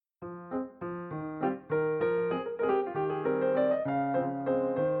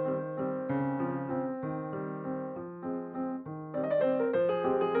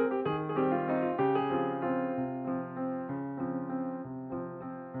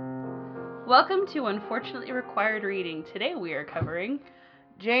Welcome to Unfortunately Required Reading. Today we are covering,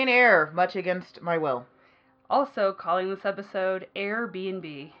 Jane Eyre, much against my will. also calling this episode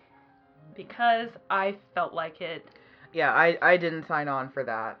Airbnb, because I felt like it. Yeah, I didn't sign on for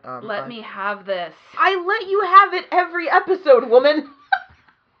that. Let me have this. I let you have it every episode, woman.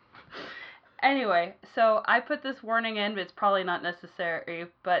 Anyway, so I put this warning in, but it's probably not necessary,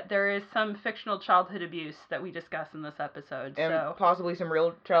 but there is some fictional childhood abuse that we discuss in this episode, And so... possibly some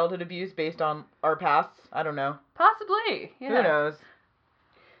real childhood abuse based on our pasts. I don't know. Possibly, yeah. Who knows?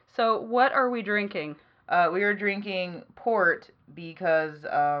 So, what are we drinking? We are drinking port because,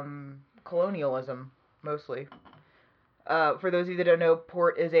 colonialism, mostly. For those of you that don't know,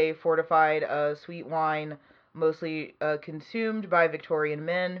 port is a fortified, sweet wine, mostly, consumed by Victorian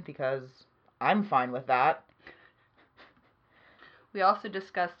men, because I'm fine with that. We also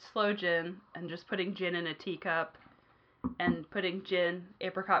discussed slow gin and just putting gin in a teacup and putting gin,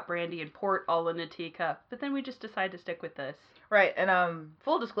 apricot brandy, and port all in a teacup. But then we just decided to stick with this. Right, and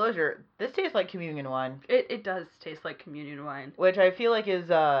full disclosure, this tastes like communion wine. It does taste like communion wine. Which I feel like is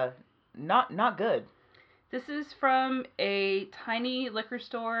not good. This is from a tiny liquor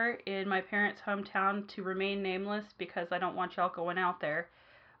store in my parents' hometown, to remain nameless because I don't want y'all going out there.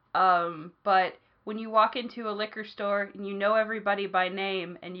 But when you walk into a liquor store and you know everybody by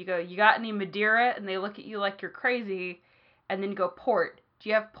name and you go, "You got any Madeira?" and they look at you like you're crazy, and then you go, "Port. Do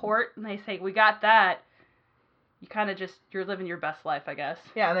you have port?" and they say, "We got that." You kind of just, you're living your best life, I guess.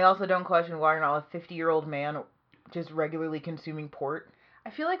 Yeah, and they also don't question why you're not a 50-year-old man just regularly consuming port.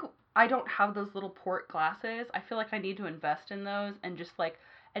 I feel like I don't have those little port glasses. I feel like I need to invest in those and just like,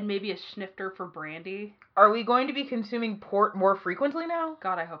 and maybe a snifter for brandy. Are we going to be consuming port more frequently now?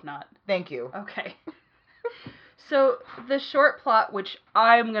 God, I hope not. Thank you. Okay. So, the short plot, which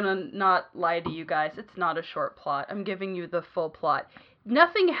I'm gonna not lie to you guys, it's not a short plot. I'm giving you the full plot.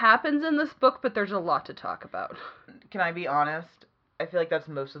 Nothing happens in this book, but there's a lot to talk about. Can I be honest? I feel like that's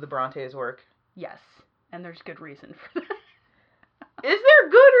most of the Brontes' work. Yes, and there's good reason for that. Is there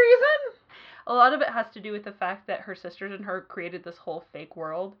good reason? A lot of it has to do with the fact that her sisters and her created this whole fake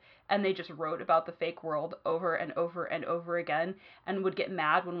world, and they just wrote about the fake world over and over and over again, and would get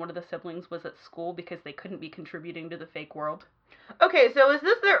mad when one of the siblings was at school because they couldn't be contributing to the fake world. Okay, so is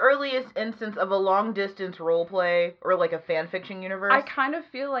this the earliest instance of a long-distance roleplay, or like a fanfiction universe? I kind of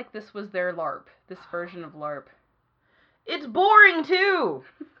feel like this was their LARP, this version of LARP. It's boring, too!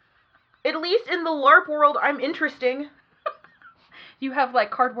 At least in the LARP world, I'm interesting. You have, like,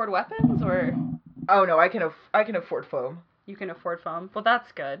 cardboard weapons, or...? Oh, no, I can afford foam. You can afford foam? Well,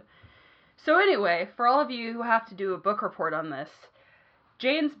 that's good. So anyway, for all of you who have to do a book report on this,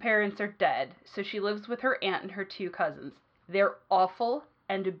 Jane's parents are dead, so she lives with her aunt and her two cousins. They're awful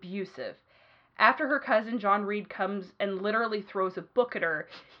and abusive. After her cousin John Reed comes and literally throws a book at her,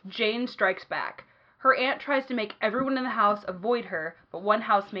 Jane strikes back. Her aunt tries to make everyone in the house avoid her, but one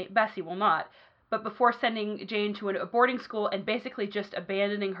housemate, Bessie, will not. But before sending Jane to a boarding school and basically just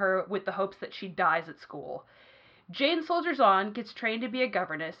abandoning her with the hopes that she dies at school. Jane soldiers on, gets trained to be a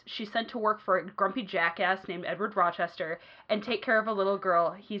governess. She's sent to work for a grumpy jackass named Edward Rochester and take care of a little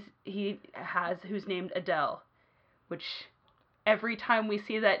girl he has who's named Adele. Which, every time we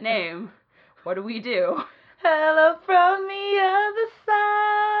see that name, what do we do? Hello from the other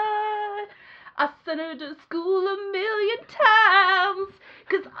side. I sent her to school 1,000,000 times,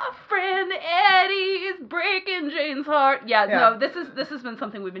 'cause our friend Eddie is breaking Jane's heart. Yeah, no, this has been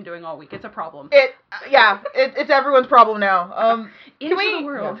something we've been doing all week. It's a problem. It's everyone's problem now. Into the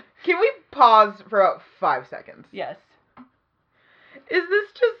world. Yeah. Can we pause for about 5 seconds? Yes. Is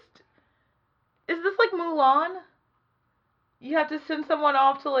this like Mulan? You have to send someone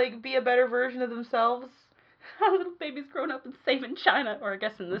off to, like, be a better version of themselves? Our little baby's grown up and saving China, or I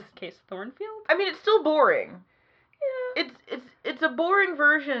guess in this case, Thornfield. I mean, it's still boring. Yeah. It's a boring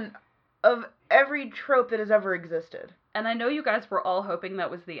version of every trope that has ever existed. And I know you guys were all hoping that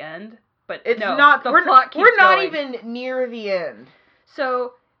was the end, but it's no, not. The plot keeps we're not going. even near the end.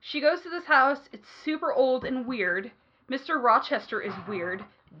 So she goes to this house. It's super old and weird. Mr. Rochester is weird.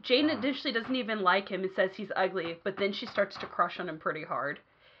 Jane initially doesn't even like him and says he's ugly, but then she starts to crush on him pretty hard.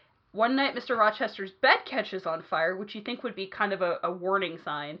 One night, Mr. Rochester's bed catches on fire, which you think would be kind of a warning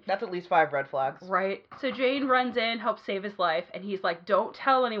sign. That's at least 5 red flags. Right. So Jane runs in, helps save his life, and he's like, "Don't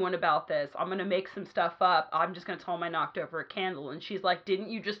tell anyone about this. I'm going to make some stuff up. I'm just going to tell him I knocked over a candle." And she's like, "Didn't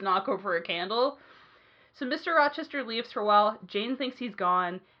you just knock over a candle?" So Mr. Rochester leaves for a while. Jane thinks he's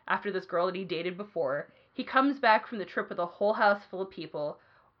gone after this girl that he dated before. He comes back from the trip with a whole house full of people.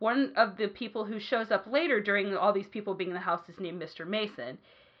 One of the people who shows up later during all these people being in the house is named Mr. Mason.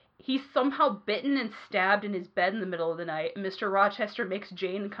 He's somehow bitten and stabbed in his bed in the middle of the night. Mr. Rochester makes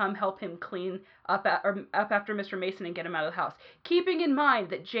Jane come help him clean up after Mr. Mason and get him out of the house. Keeping in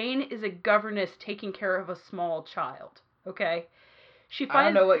mind that Jane is a governess taking care of a small child. Okay? I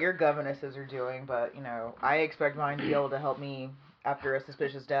don't know what your governesses are doing, but, I expect mine to be able to help me after a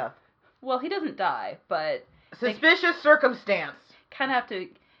suspicious death. Well, he doesn't die, but... Suspicious circumstance! Kind of have to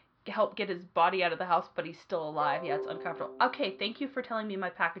help get his body out of the house, but he's still alive. Yeah, it's uncomfortable. Okay, thank you for telling me my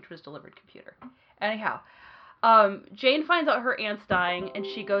package was delivered, computer. Anyhow, Jane finds out her aunt's dying, and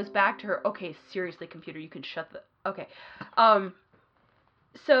she goes back to her... Okay, seriously, computer, you can shut the... Okay.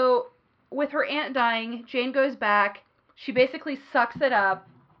 So, with her aunt dying, Jane goes back. She basically sucks it up,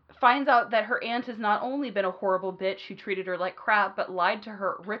 finds out that her aunt has not only been a horrible bitch who treated her like crap, but lied to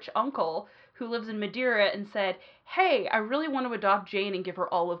her rich uncle who lives in Madeira and said, hey, I really want to adopt Jane and give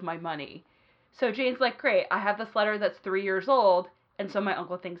her all of my money. So Jane's like, great, I have this letter that's 3 years old, and so my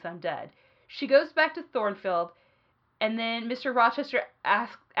uncle thinks I'm dead. She goes back to Thornfield, and then Mr. Rochester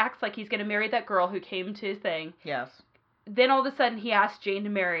acts like he's going to marry that girl who came to his thing. Yes. Then all of a sudden he asks Jane to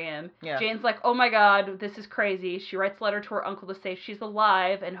marry him. Yes. Jane's like, oh my god, this is crazy. She writes a letter to her uncle to say she's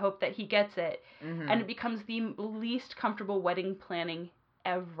alive and hope that he gets it. Mm-hmm. And it becomes the least comfortable wedding planning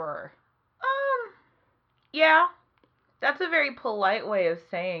ever. Yeah. That's a very polite way of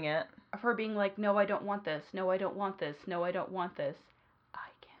saying it. Of her being like, no, I don't want this. No, I don't want this. No, I don't want this. I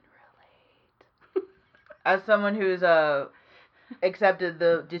can relate. As someone who's accepted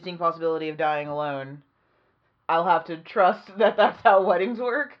the distinct possibility of dying alone, I'll have to trust that that's how weddings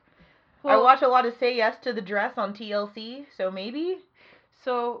work. Well, I watch a lot of Say Yes to the Dress on TLC, so maybe.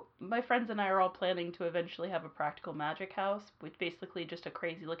 So, my friends and I are all planning to eventually have a practical magic house, which basically just a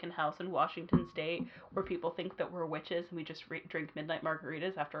crazy looking house in Washington State where people think that we're witches and we just drink midnight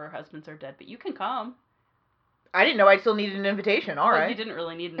margaritas after our husbands are dead. But you can come. I didn't know I still needed an invitation. All right. You didn't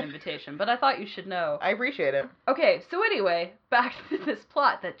really need an invitation, but I thought you should know. I appreciate it. Okay, so anyway, back to this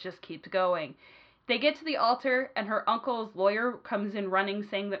plot that just keeps going. They get to the altar, and her uncle's lawyer comes in running,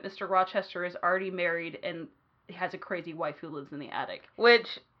 saying that Mr. Rochester is already married and has a crazy wife who lives in the attic. Which,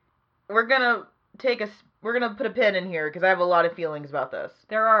 we're gonna put a pin in here, because I have a lot of feelings about this.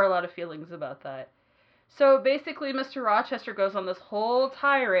 There are a lot of feelings about that. So basically, Mr. Rochester goes on this whole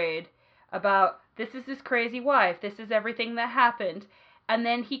tirade about, this is his crazy wife, this is everything that happened. And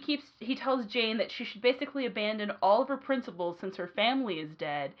then he tells Jane that she should basically abandon all of her principles since her family is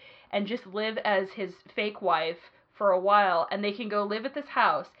dead and just live as his fake wife for a while, and they can go live at this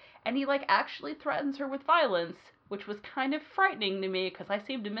house. And he, actually threatens her with violence, which was kind of frightening to me because I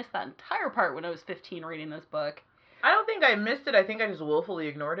seemed to miss that entire part when I was 15 reading this book. I don't think I missed it. I think I just willfully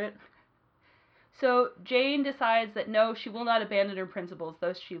ignored it. So Jane decides that no, she will not abandon her principles,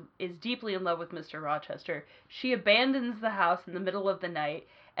 though she is deeply in love with Mr. Rochester. She abandons the house in the middle of the night,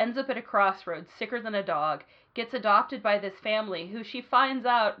 ends up at a crossroads, sicker than a dog, gets adopted by this family who she finds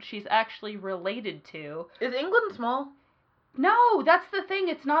out she's actually related to. Is England small? No, that's the thing.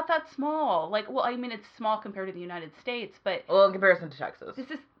 It's not that small. It's small compared to the United States, but... Well, in comparison to Texas. This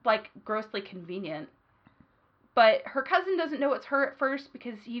is, grossly convenient. But her cousin doesn't know it's her at first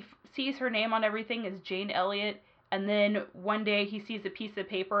because he sees her name on everything as Jane Elliott. And then one day he sees a piece of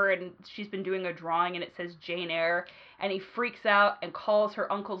paper and she's been doing a drawing and it says Jane Eyre. And he freaks out and calls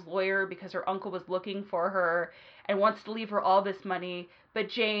her uncle's lawyer because her uncle was looking for her and wants to leave her all this money. But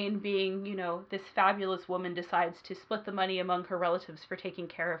Jane, being, this fabulous woman, decides to split the money among her relatives for taking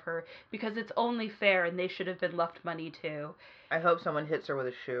care of her because it's only fair and they should have been left money too. I hope someone hits her with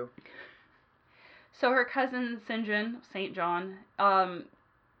a shoe. So her cousin St. John,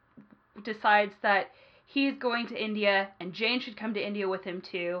 decides that he's going to India and Jane should come to India with him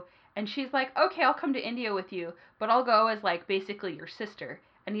too. And she's like, okay, I'll come to India with you, but I'll go as basically your sister.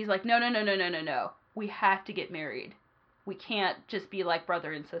 And he's like, no. We have to get married. We can't just be like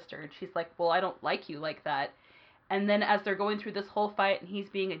brother and sister. And she's like, well, I don't like you like that. And then as they're going through this whole fight and he's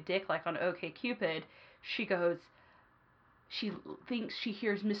being a dick like on OkCupid, she thinks she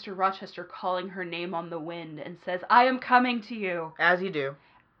hears Mr. Rochester calling her name on the wind and says, I am coming to you. As you do.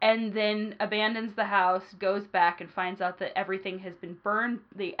 And then abandons the house, goes back and finds out that everything has been burned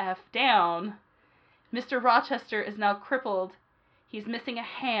the F down. Mr. Rochester is now crippled. He's missing a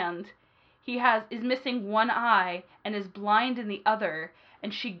hand. He is missing one eye and is blind in the other.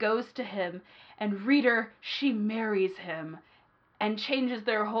 And she goes to him and reader, she marries him and changes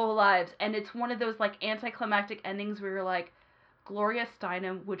their whole lives. And it's one of those anticlimactic endings where you're like, Gloria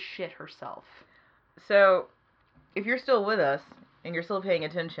Steinem would shit herself. So, if you're still with us, and you're still paying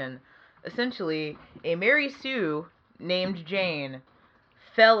attention, essentially, a Mary Sue named Jane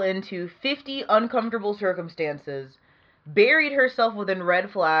fell into 50 uncomfortable circumstances buried herself within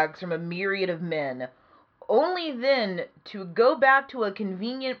red flags from a myriad of men, only then to go back to a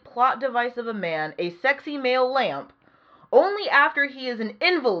convenient plot device of a man, a sexy male lamp, only after he is an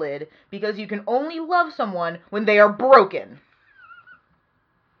invalid, because you can only love someone when they are broken.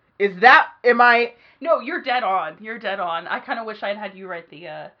 No, you're dead on. You're dead on. I kind of wish I'd had you write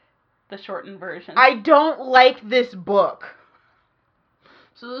the shortened version. I don't like this book.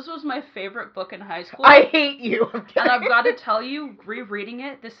 So this was my favorite book in high school. I hate you. And I've got to tell you, rereading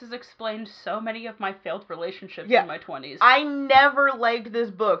it, this has explained so many of my failed relationships in my 20s. I never liked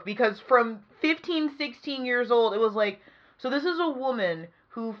this book because from 15, 16 years old, it was like, so this is a woman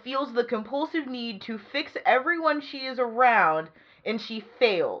who feels the compulsive need to fix everyone she is around, and she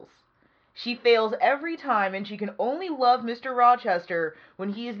fails. She fails every time, and she can only love Mr. Rochester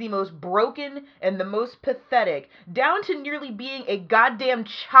when he is the most broken and the most pathetic, down to nearly being a goddamn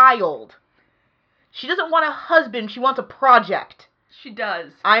child. She doesn't want a husband, she wants a project. She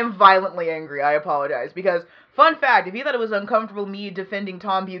does. I am violently angry, I apologize, because, fun fact, if you thought it was uncomfortable me defending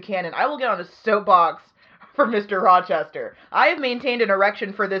Tom Buchanan, I will get on a soapbox for Mr. Rochester. I have maintained an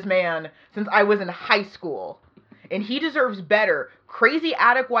erection for this man since I was in high school. And he deserves better. Crazy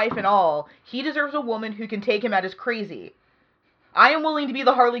attic wife and all, he deserves a woman who can take him at his crazy. I am willing to be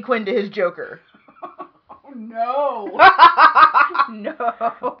the Harley Quinn to his Joker. Oh, no.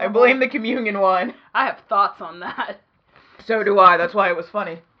 No. I blame the communion one. I have thoughts on that. So do I. That's why it was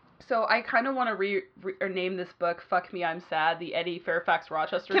funny. So I kind of want to name this book "Fuck Me, I'm Sad," the Eddie Fairfax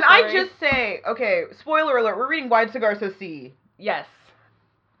Rochester Can story. I just say, okay, spoiler alert, we're reading Wide Cigar So See. Yes.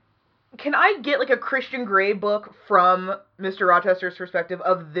 Can I get like a Christian Grey book from Mr. Rochester's perspective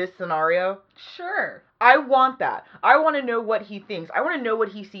of this scenario? Sure. I want that. I want to know what he thinks. I want to know what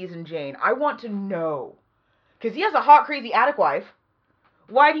he sees in Jane. I want to know. Because he has a hot, crazy attic wife.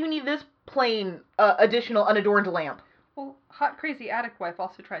 Why do you need this plain, additional, unadorned lamp? Well, hot, crazy attic wife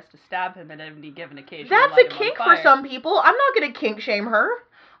also tries to stab him at any given occasion. That's a kink for some people. I'm not going to kink shame her.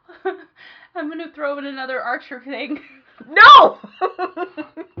 I'm going to throw in another Archer thing. No!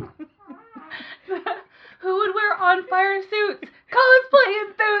 Who would wear on-fire suits? Cosplay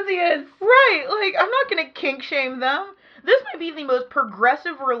enthusiasts! Right, like, I'm not gonna kink shame them. This might be the most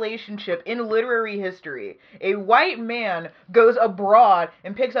progressive relationship in literary history. A white man goes abroad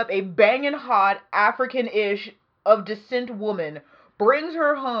and picks up a bangin' hot, African-ish, of descent woman, brings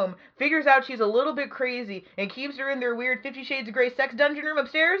her home, figures out she's a little bit crazy, and keeps her in their weird 50 Shades of Grey sex dungeon room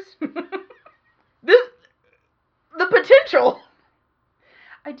upstairs? The potential!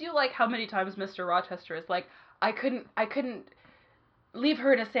 I do like how many times Mr. Rochester is like, I couldn't leave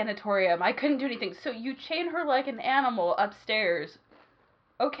her in a sanatorium. I couldn't do anything. So you chain her like an animal upstairs.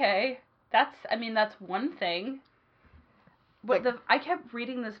 Okay. That's one thing. But I kept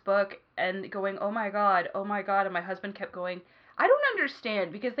reading this book and going, oh my god, and my husband kept going, I don't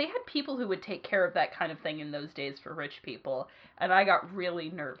understand, because they had people who would take care of that kind of thing in those days for rich people, and I got really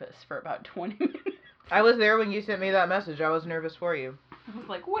nervous for about 20 minutes. I was there when you sent me that message. I was nervous for you. I was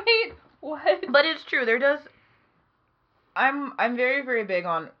like, wait, what? But it's true. There does... I'm very, very big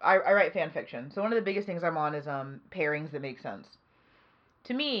on... I write fan fiction. So one of the biggest things I'm on is pairings that make sense.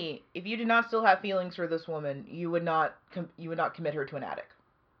 To me, if you did not still have feelings for this woman, you would not commit her to an attic.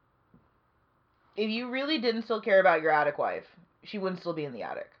 If you really didn't still care about your attic wife, she wouldn't still be in the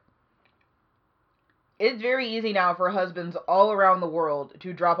attic. It's very easy now for husbands all around the world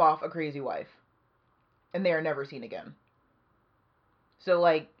to drop off a crazy wife. And they are never seen again. So,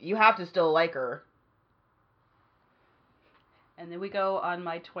 like, you have to still like her. And then we go on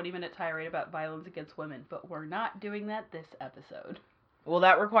my 20-minute tirade about violence against women. But we're not doing that this episode. Will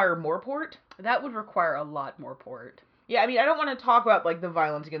that require more port? That would require a lot more port. Yeah, I mean, I don't want to talk about, like, the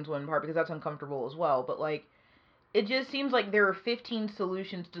violence against women part because that's uncomfortable as well. But, like, it just seems like there are 15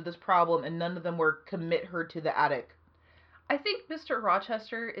 solutions to this problem and none of them were commit her to the attic. I think Mr.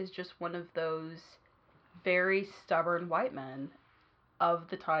 Rochester is just one of those very stubborn white men of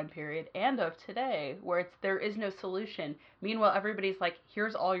the time period and of today, where there is no solution. Meanwhile, everybody's like,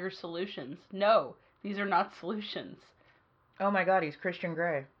 here's all your solutions. No, these are not solutions. Oh my god, he's Christian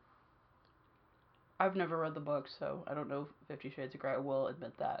Grey. I've never read the book, so I don't know 50 Shades of Grey. I will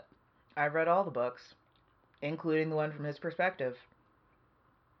admit that. I've read all the books, including the one from his perspective.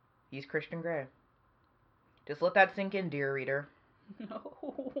 He's Christian Grey. Just let that sink in, dear reader.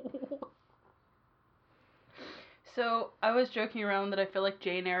 No. So, I was joking around that I feel like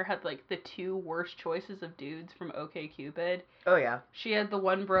Jane Eyre had, like, the two worst choices of dudes from OkCupid. Oh, yeah. She had the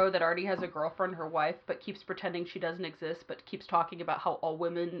one bro that already has a girlfriend, her wife, but keeps pretending she doesn't exist, but keeps talking about how all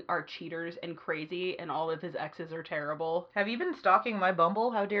women are cheaters and crazy, and all of his exes are terrible. Have you been stalking my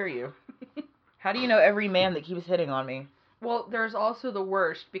Bumble? How dare you? How do you know every man that keeps hitting on me? Well, there's also the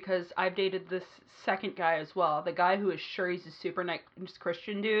worst, because I've dated this second guy as well. The guy who is sure he's a super nice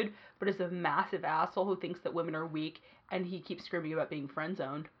Christian dude, but is a massive asshole who thinks that women are weak, and he keeps screaming about being friend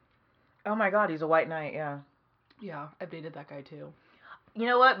zoned. Oh my god, he's a white knight, yeah. Yeah, I've dated that guy too. You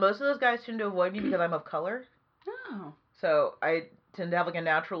know what? Most of those guys tend to avoid me because I'm of color. Oh. So I tend to have like a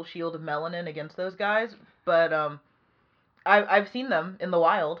natural shield of melanin against those guys. But I've seen them in the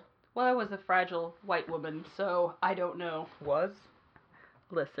wild. Well, I was a fragile white woman, so I don't know. Was?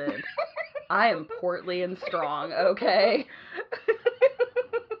 Listen, I am portly and strong, okay?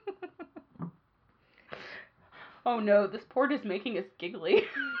 Oh no, this port is making us giggly.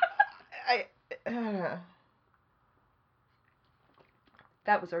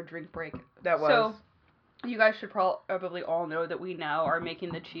 That was our drink break. That was. So, you guys should probably all know that we now are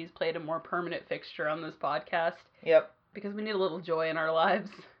making the cheese plate a more permanent fixture on this podcast. Yep. Because we need a little joy in our lives.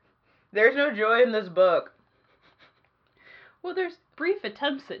 There's no joy in this book. Well, there's brief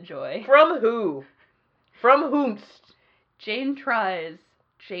attempts at joy. From who? From whomst? Jane tries,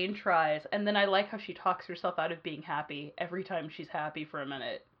 and then I like how she talks herself out of being happy every time she's happy for a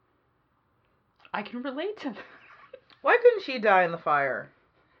minute. I can relate to that. Why couldn't she die in the fire?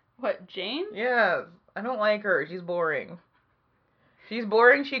 What, Jane? Yeah, I don't like her. She's boring. She's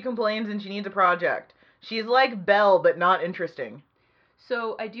boring, she complains, and she needs a project. She's like Belle, but not interesting.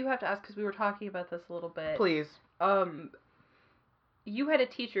 So, I do have to ask, because we were talking about this a little bit. Please. You had a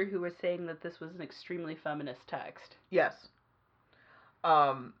teacher who was saying that this was an extremely feminist text. Yes.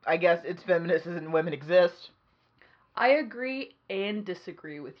 I guess it's feminist and women exist. I agree and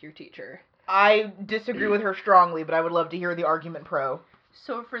disagree with your teacher. I disagree with her strongly, but I would love to hear the argument pro.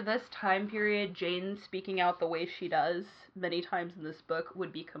 So for this time period, Jane speaking out the way she does many times in this book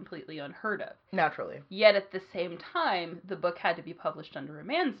would be completely unheard of. Naturally. Yet at the same time, the book had to be published under a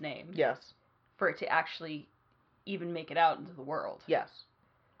man's name. Yes. For it to actually even make it out into the world. Yes.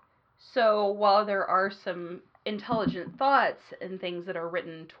 So while there are some intelligent thoughts and things that are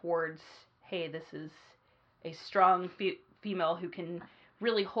written towards, hey, this is a strong female who can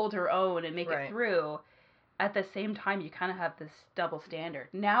really hold her own and make it through, at the same time you kind of have this double standard.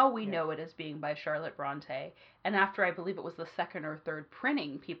 Now we know it as being by Charlotte Bronte, and after I believe it was the second or third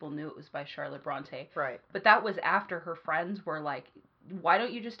printing, people knew it was by Charlotte Bronte. Right. But that was after her friends were like, why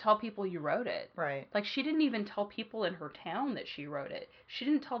don't you just tell people you wrote it? Right. Like, she didn't even tell people in her town that she wrote it. She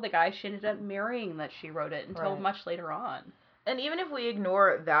didn't tell the guy she ended up marrying that she wrote it until much later on. And even if we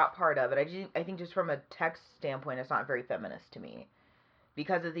ignore that part of it, I think just from a text standpoint, it's not very feminist to me.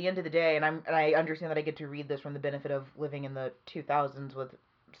 Because at the end of the day, and I understand that I get to read this from the benefit of living in the 2000s with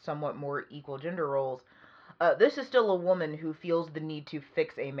somewhat more equal gender roles, this is still a woman who feels the need to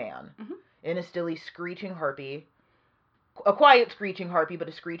fix a man. Mm-hmm. In a still screeching harpy. A quiet screeching harpy, but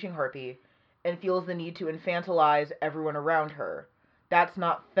a screeching harpy, and feels the need to infantilize everyone around her. That's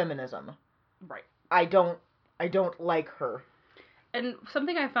not feminism. Right. I don't like her. And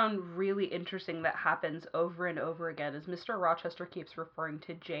something I found really interesting that happens over and over again is Mr. Rochester keeps referring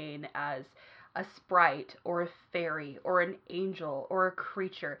to Jane as a sprite or a fairy or an angel or a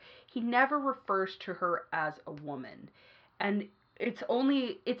creature. He never refers to her as a woman. And it's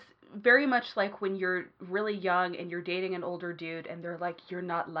very much like when you're really young and you're dating an older dude and they're like, you're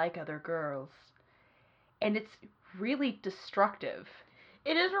not like other girls. And it's really destructive.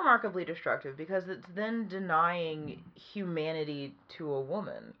 It is remarkably destructive because it's then denying humanity to a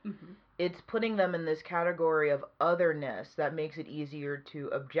woman. Mm-hmm. It's putting them in this category of otherness that makes it easier to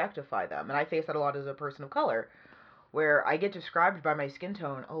objectify them. And I face that a lot as a person of color, where I get described by my skin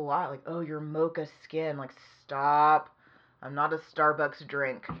tone a lot. Like, oh, you're mocha skin. Like, stop. I'm not a Starbucks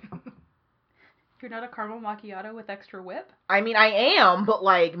drink. You're not a caramel macchiato with extra whip? I mean, I am, but,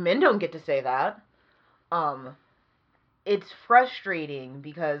 like, men don't get to say that. It's frustrating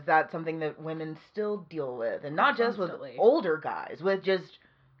because that's something that women still deal with. And not just with older guys, with just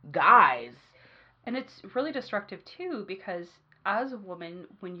guys. And it's really destructive, too, because as a woman,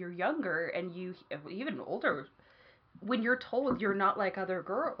 when you're younger and even older, when you're told you're not like other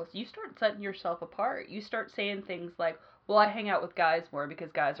girls, you start setting yourself apart. You start saying things like, well, I hang out with guys more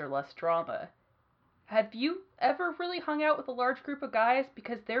because guys are less drama. Have you ever really hung out with a large group of guys?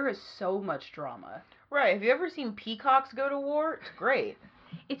 Because there is so much drama. Right. Have you ever seen peacocks go to war? It's great.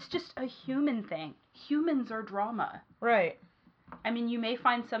 It's just a human thing. Humans are drama. Right. I mean, you may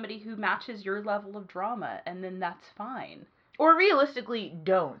find somebody who matches your level of drama, and then that's fine. Or realistically,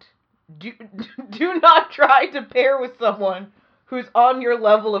 don't. Do not try to pair with someone who's on your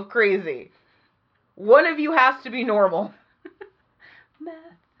level of crazy. One of you has to be normal. Math.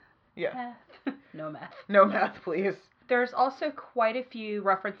 Yeah. Math. No math. No math, please. There's also quite a few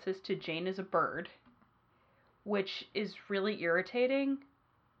references to Jane as a bird, which is really irritating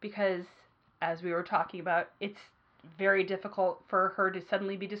because, as we were talking about, it's very difficult for her to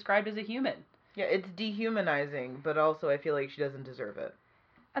suddenly be described as a human. Yeah, it's dehumanizing, but also I feel like she doesn't deserve it.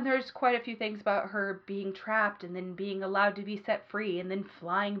 And there's quite a few things about her being trapped and then being allowed to be set free and then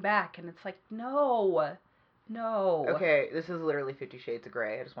flying back. And it's like, no. No. Okay, this is literally 50 Shades of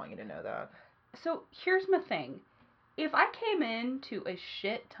Grey. I just want you to know that. So here's my thing. If I came into a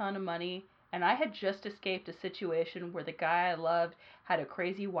shit ton of money and I had just escaped a situation where the guy I loved had a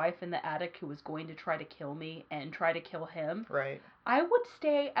crazy wife in the attic who was going to try to kill me and try to kill him, Right. I would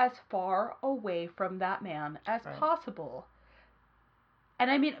stay as far away from that man as Right. possible.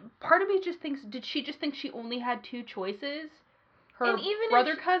 And I mean, part of me just thinks, did she just think she only had two choices? Her And even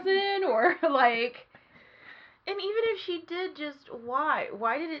brother cousin, or like... And even if she did, just why?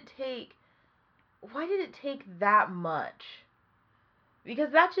 Why did it take that much?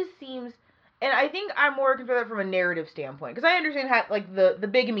 Because that just seems, and I think I'm more concerned with that from a narrative standpoint. Because I understand how, like, the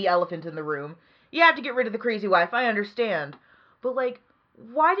bigamy elephant in the room. You have to get rid of the crazy wife. I understand. But, like,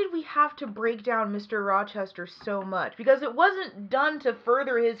 why did we have to break down Mr. Rochester so much? Because it wasn't done to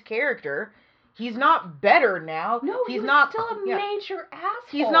further his character. He's not better now. No, he's was not still a major asshole.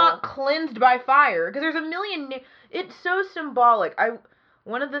 He's not cleansed by fire. Because there's a million... It's so symbolic.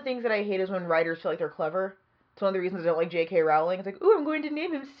 One of the things that I hate is when writers feel like they're clever. It's one of the reasons I don't like J.K. Rowling. It's like, ooh, I'm going to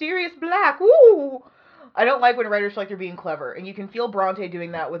name him Sirius Black. Ooh! I don't like when writers feel like they're being clever. And you can feel Bronte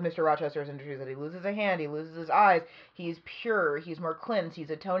doing that with Mr. Rochester's interviews, that he loses a hand, he loses his eyes, he's pure, he's more cleansed,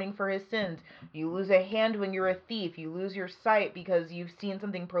 he's atoning for his sins. You lose a hand when you're a thief, you lose your sight because you've seen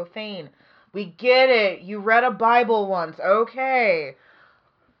something profane. We get it. You read a Bible once. Okay.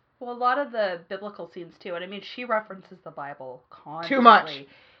 Well, a lot of the biblical scenes, too. And I mean, she references the Bible constantly. Too much.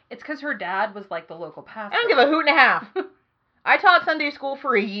 It's because her dad was, like, the local pastor. I don't give a hoot and a half. I taught Sunday school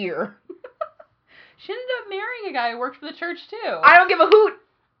for a year. She ended up marrying a guy who worked for the church, too. I don't give a hoot.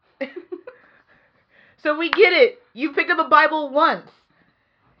 So we get it. You picked up the Bible once.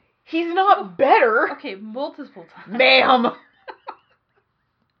 He's not better. Okay, multiple times. Ma'am.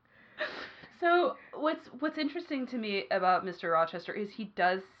 So, what's interesting to me about Mr. Rochester is he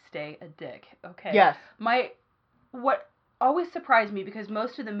does stay a dick, okay? Yes. What always surprised me, because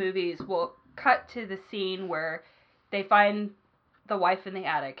most of the movies will cut to the scene where they find the wife in the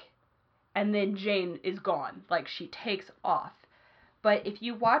attic, and then Jane is gone. Like, she takes off. But if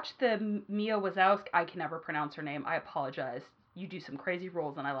you watch the Mia Wazowski, I can never pronounce her name, I apologize. You do some crazy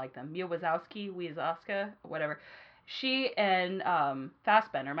roles and I like them. Mia Wazowska, whatever. She and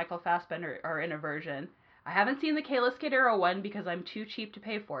Michael Fassbender are in a version. I haven't seen the Kayla Scodero one because I'm too cheap to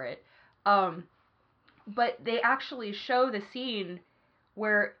pay for it. But they actually show the scene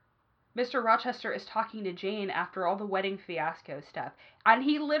where Mr. Rochester is talking to Jane after all the wedding fiasco stuff. And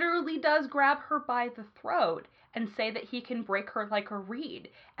he literally does grab her by the throat and say that he can break her like a reed.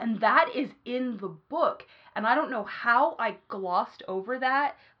 And that is in the book. And I don't know how I glossed over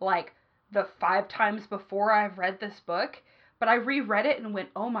that, like, the 5 times before I've read this book. But I reread it and went,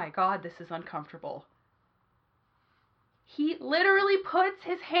 oh my god, this is uncomfortable. He literally puts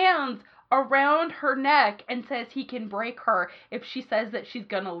his hands around her neck and says he can break her if she says that she's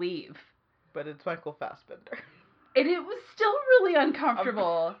gonna leave. But it's Michael Fassbender. And it was still really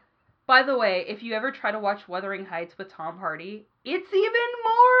uncomfortable. By the way, if you ever try to watch Wuthering Heights with Tom Hardy, it's even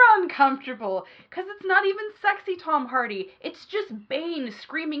more uncomfortable. Because it's not even sexy Tom Hardy. It's just Bane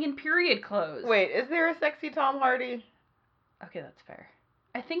screaming in period clothes. Wait, is there a sexy Tom Hardy? Okay, that's fair.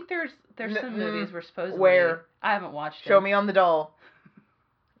 I think there's some movies where supposedly... Where? I haven't watched it. Show me on the doll.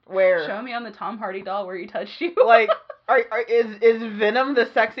 Where? Show me on the Tom Hardy doll where he touched you. Like, is Venom the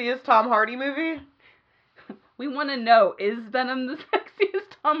sexiest Tom Hardy movie? We want to know, is Venom the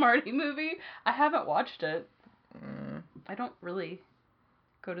sexiest Tom Hardy movie? I haven't watched it. I don't really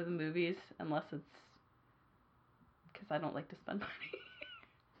go to the movies unless it's because I don't like to spend money.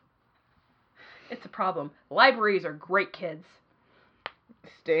 It's a problem. Libraries are great, kids.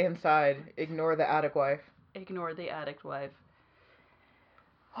 Stay inside. Ignore the attic wife. Ignore the addict wife.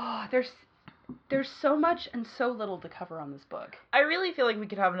 Oh, there's so much and so little to cover on this book. I really feel like we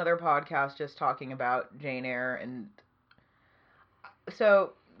could have another podcast just talking about Jane Eyre. And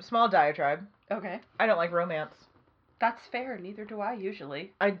so, small diatribe. Okay. I don't like romance. That's fair. Neither do I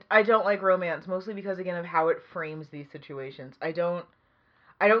usually. I don't like romance, mostly because, again, of how it frames these situations. I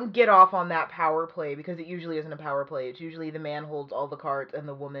don't get off on that power play, because it usually isn't a power play. It's usually the man holds all the cards and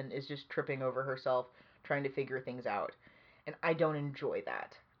the woman is just tripping over herself trying to figure things out. And I don't enjoy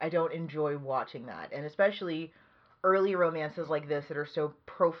that. I don't enjoy watching that. And especially early romances like this that are so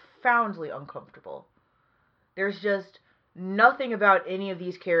profoundly uncomfortable. There's just nothing about any of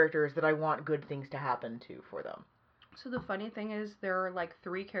these characters that I want good things to happen to for them. So the funny thing is, there are like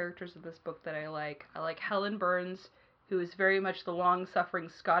 3 characters in this book that I like. I like Helen Burns, who is very much the long-suffering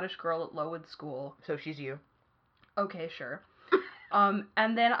Scottish girl at Lowood School. So she's you. Okay, sure.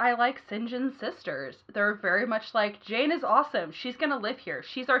 And then I like St. John's sisters. They're very much like, Jane is awesome. She's gonna live here.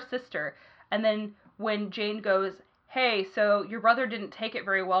 She's our sister. And then when Jane goes, hey, so your brother didn't take it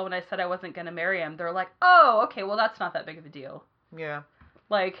very well when I said I wasn't gonna marry him, they're like, oh, okay, well that's not that big of a deal. Yeah.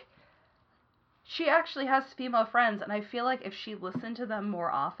 Like, she actually has female friends, and I feel like if she listened to them more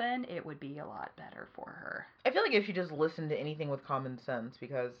often, it would be a lot better for her. I feel like if she just listened to anything with common sense,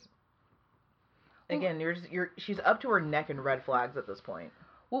 because again, she's up to her neck in red flags at this point.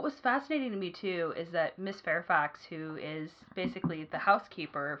 What was fascinating to me too is that Miss Fairfax, who is basically the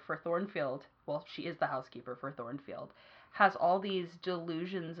housekeeper for Thornfield, well, she is the housekeeper for Thornfield, has all these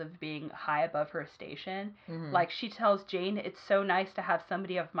delusions of being high above her station. Mm-hmm. Like, she tells Jane, it's so nice to have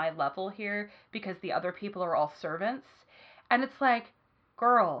somebody of my level here because the other people are all servants. And it's like,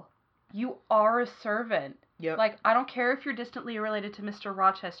 girl, you are a servant. Yep. Like, I don't care if you're distantly related to Mr.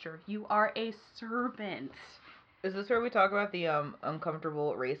 Rochester. You are a servant. Is this where we talk about the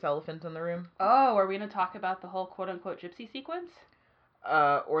uncomfortable race elephant in the room? Oh, are we going to talk about the whole quote-unquote gypsy sequence?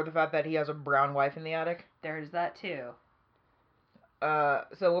 Or the fact that he has a brown wife in the attic? There's that, too.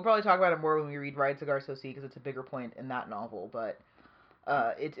 So we'll probably talk about it more when we read Ride Cigar So See, because it's a bigger point in that novel, but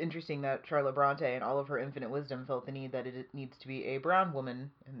it's interesting that Charlotte Bronte, in all of her infinite wisdom, felt the need that it needs to be a brown woman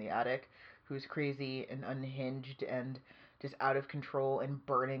in the attic who's crazy and unhinged and just out of control and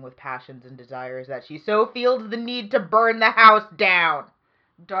burning with passions and desires that she so feels the need to burn the house down.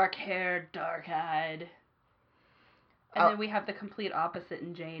 Dark-haired, dark-eyed. And then we have the complete opposite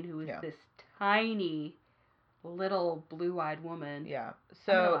in Jane, who is this tiny, little, blue-eyed woman. Yeah.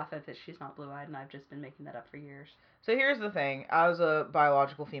 So, I'm going to laugh at this. She's not blue-eyed, and I've just been making that up for years. So here's the thing. As a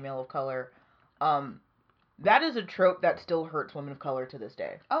biological female of color, that is a trope that still hurts women of color to this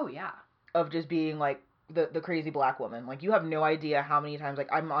day. Oh, yeah. Of just being, like, the crazy black woman. Like, you have no idea how many times,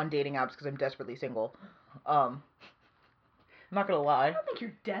 like, I'm on dating apps because I'm desperately single. I'm not gonna lie. I don't think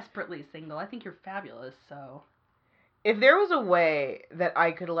you're desperately single. I think you're fabulous, so. If there was a way that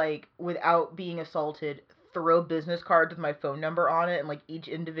I could, like, without being assaulted, throw business cards with my phone number on it and, like, each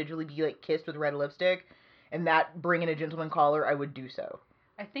individually be, like, kissed with red lipstick, and that bring in a gentleman caller, I would do so.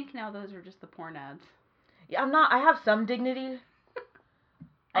 I think now those are just the porn ads. Yeah, I have some dignity.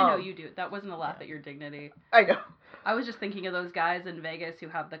 I know you do. That wasn't a laugh at your dignity. I know. I was just thinking of those guys in Vegas who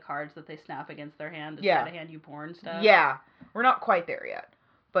have the cards that they snap against their hand to try to hand you porn stuff. Yeah. We're not quite there yet.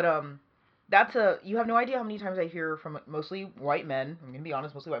 But, you have no idea how many times I hear from mostly white men, I'm gonna be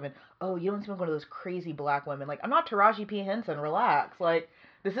honest, mostly white men, oh, you don't seem like one of those crazy black women. Like, I'm not Taraji P. Henson, relax. Like,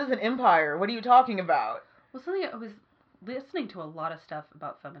 this is an empire. What are you talking about? Well, something I was listening to a lot of stuff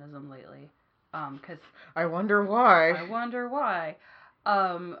about feminism lately. 'Cause I wonder why.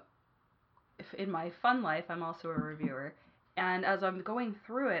 In my fun life, I'm also a reviewer, and as I'm going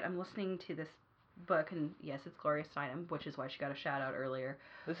through it, I'm listening to this book, and yes, it's Gloria Steinem, which is why she got a shout out earlier.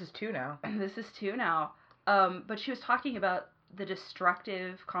 This is 2 now. But she was talking about the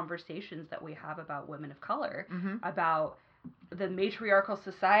destructive conversations that we have about women of color, about the matriarchal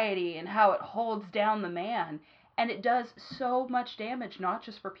society and how it holds down the man. And it does so much damage, not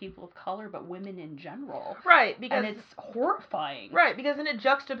just for people of color, but women in general. Right, because... And it's horrifying. Right, because then it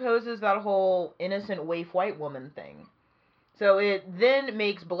juxtaposes that whole innocent waif white woman thing. So it then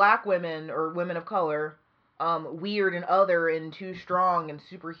makes black women, or women of color, weird and other and too strong and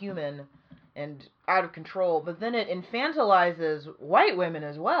superhuman and out of control. But then it infantilizes white women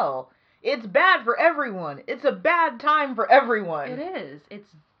as well. It's bad for everyone. It's a bad time for everyone. It is.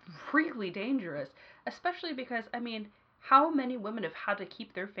 It's really dangerous. Especially because, I mean, how many women have had to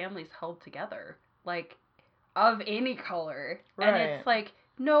keep their families held together? Like, of any color. Right. And it's like,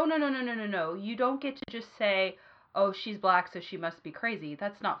 no. You don't get to just say, oh, she's black, so she must be crazy.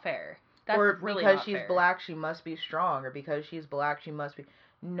 That's not fair. That's or really because not she's fair. Black, she must be strong. Or because she's black, she must be...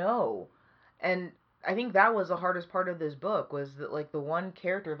 No. And I think that was the hardest part of this book, was that, like, the one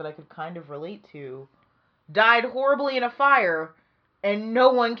character that I could kind of relate to died horribly in a fire, and no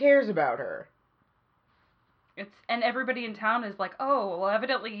one cares about her. And everybody in town is like, oh, well,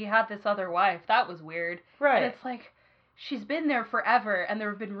 evidently he had this other wife. That was weird. Right. And it's like, she's been there forever, and there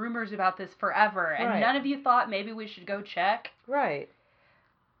have been rumors about this forever, and none of you thought maybe we should go check. Right.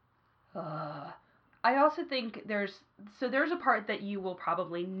 I also think there's a part that you will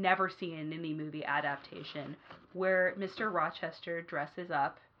probably never see in any movie adaptation where Mr. Rochester dresses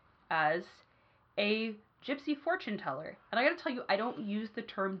up as a gypsy fortune teller. And I gotta tell you, I don't use the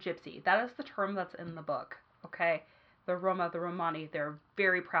term gypsy. That is the term that's in the book. okay? The Roma, the Romani, they're a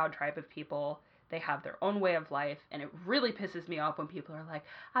very proud tribe of people. They have their own way of life, and it really pisses me off when people are like,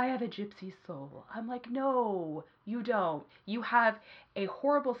 I have a gypsy soul. I'm like, no, you don't. You have a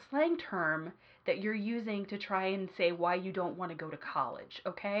horrible slang term that you're using to try and say why you don't want to go to college,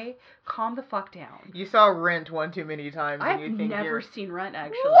 okay? Calm the fuck down. You saw Rent one too many times, and you I've think never you're... seen Rent,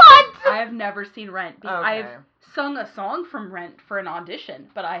 actually. What? I have never seen Rent. Okay. I've sung a song from Rent for an audition,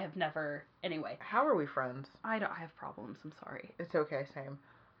 but I have never... Anyway. How are we friends? I have problems, I'm sorry. It's okay, same.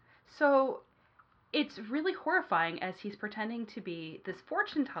 So, it's really horrifying as he's pretending to be this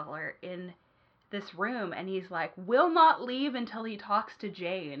fortune teller in this room, and he's like, will not leave until he talks to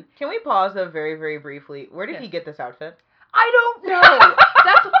Jane. Can we pause, though, very, very briefly? Where did Yes. he get this outfit? I don't know.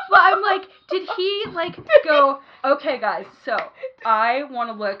 That's well, I'm like, did he like go, okay guys, so I want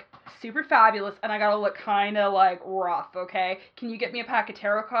to look super fabulous and I gotta look kind of like rough, okay? Can you get me a pack of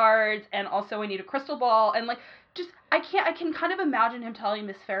tarot cards, and also I need a crystal ball, and like just I can kind of imagine him telling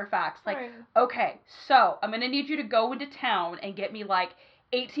Miss Fairfax like, Right. okay, so I'm gonna need you to go into town and get me like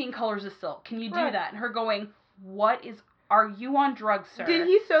 18 colors of silk. Can you do Right. that? And her going, are you on drugs, sir? Did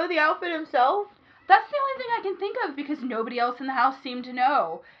he sew the outfit himself? That's the only thing I can think of because nobody else in the house seemed to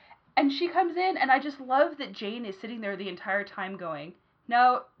know. And she comes in, and I just love that Jane is sitting there the entire time going,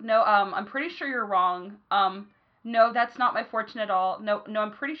 no, I'm pretty sure you're wrong. No, that's not my fortune at all. No,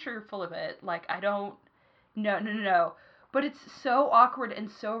 I'm pretty sure you're full of it. Like, I don't, no. But it's so awkward and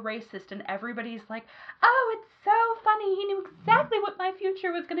so racist, and everybody's like, oh, it's so funny. He knew exactly what my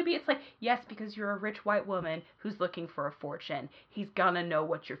future was going to be. It's like, yes, because you're a rich white woman who's looking for a fortune. He's gonna know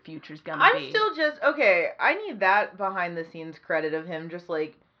what your future's gonna be. I'm still just, okay, I need that behind the scenes credit of him just,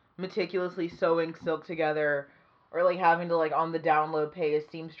 like, meticulously sewing silk together, or, like, having to, like, on the download pay a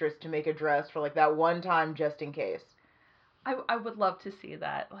seamstress to make a dress for, like, that one time just in case. I would love to see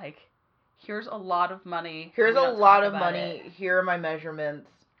that. Like, here's a lot of money. Here's We a don't lot talk of about money. it. Here are my measurements.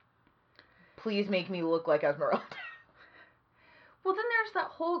 Please make me look like Esmeralda. Well, then there's that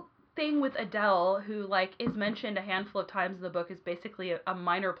whole thing with Adele, who, like, is mentioned a handful of times in the book, is basically a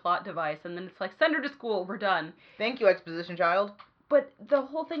minor plot device, and then it's like, send her to school, we're done. Thank you, exposition child. But the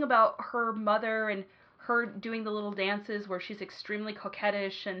whole thing about her mother and her doing the little dances where she's extremely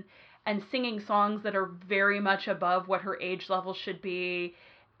coquettish and singing songs that are very much above what her age level should be,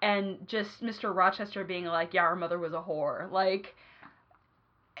 and just Mr. Rochester being like, yeah, our mother was a whore. Like,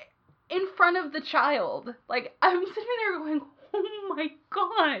 in front of the child. Like, I'm sitting there going, oh my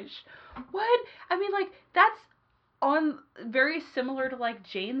gosh, what? I mean, like, that's on very similar to, like,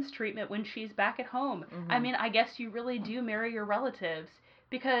 Jane's treatment when she's back at home. Mm-hmm. I mean, I guess you really do marry your relatives.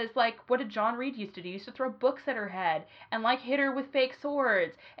 Because, like, what did John Reed used to do? He used to throw books at her head and, like, hit her with fake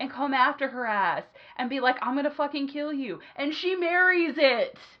swords and come after her ass and be like, I'm gonna fucking kill you. And she marries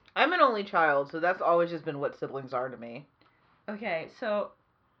it. I'm an only child, so that's always just been what siblings are to me. Okay, so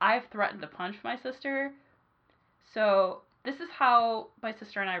I've threatened to punch my sister. So this is how my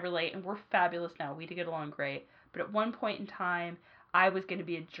sister and I relate, and we're fabulous now. We get along great. But at one point in time, I was going to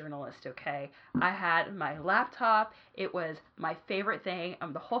be a journalist, okay? I had my laptop. It was my favorite thing.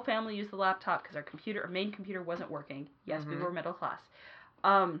 The whole family used the laptop because our main computer wasn't working. Yes, we were middle class.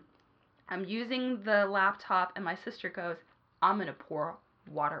 I'm using the laptop, and my sister goes, I'm going to pour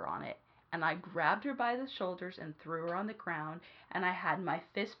water on it. And I grabbed her by the shoulders and threw her on the ground, and I had my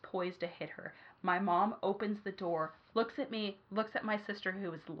fist poised to hit her. My mom opens the door, looks at me, looks at my sister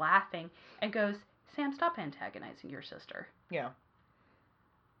who was laughing, and goes, Sam, stop antagonizing your sister. Yeah.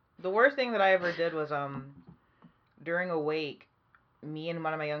 The worst thing that I ever did was, during a wake, me and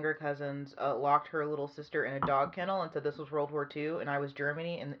one of my younger cousins locked her little sister in a dog kennel and said this was World War II and I was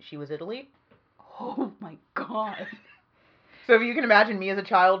Germany and she was Italy. Oh my god. So if you can imagine me as a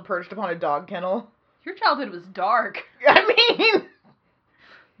child perched upon a dog kennel. Your childhood was dark. I mean...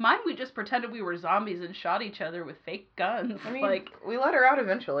 Mine, we just pretended we were zombies and shot each other with fake guns. I mean, we let her out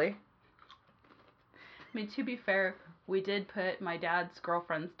eventually. I mean, to be fair, we did put my dad's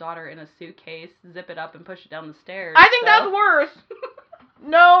girlfriend's daughter in a suitcase, zip it up, and push it down the stairs. I think that's worse.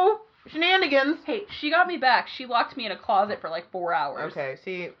 No. Shenanigans. Hey, she got me back. She locked me in a closet for like 4 hours. Okay,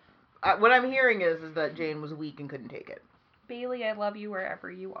 see, what I'm hearing is that Jane was weak and couldn't take it. Bailey, I love you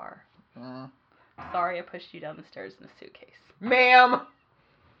wherever you are. Sorry I pushed you down the stairs in a suitcase. Ma'am.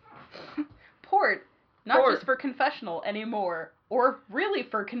 Port. Not Port. just for confessional anymore. Or really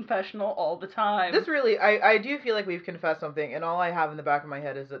for confessional all the time. This really, I do feel like we've confessed something, and all I have in the back of my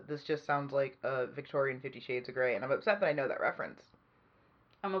head is that this just sounds like a Victorian 50 Shades of Grey, and I'm upset that I know that reference.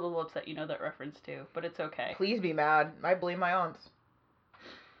 I'm a little upset you know that reference too, but it's okay. Please be mad. I blame my aunts.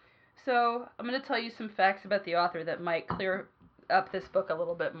 So, I'm going to tell you some facts about the author that might clear up this book a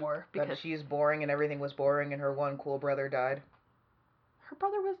little bit more That because she's boring and everything was boring and her one cool brother died. her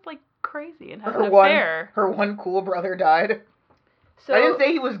brother was like crazy and had Her an one, affair. her one cool brother died. So I didn't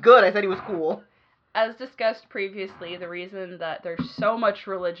say he was good. I said he was cool. as discussed previously, the reason that there's so much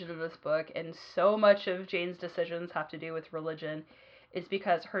religion in this book and so much of Jane's decisions have to do with religion is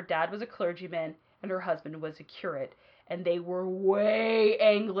because her dad was a clergyman and her husband was a curate, and they were way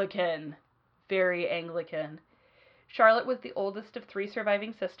Anglican. Very Anglican. Charlotte was the oldest of 3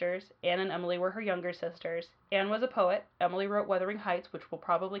 surviving sisters. Anne and Emily were her younger sisters. Anne was a poet. Emily wrote Wuthering Heights, which we'll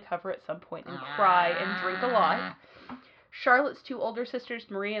probably cover at some point, and cry and drink a lot. Charlotte's 2 older sisters,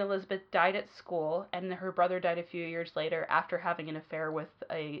 Marie and Elizabeth, died at school, and her brother died a few years later after having an affair with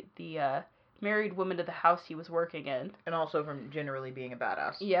the married woman of the house he was working in. And also from generally being a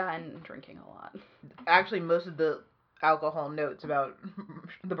badass. Yeah, and drinking a lot. Actually, most of the alcohol notes about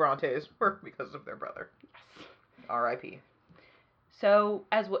the Brontes were because of their brother. Yes. R.I.P. So,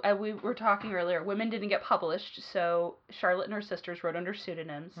 as we were talking earlier, women didn't get published, so Charlotte and her sisters wrote under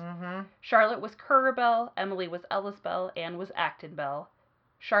pseudonyms. Mm-hmm. Charlotte was Currer Bell, Emily was Ellis Bell, Anne was Acton Bell.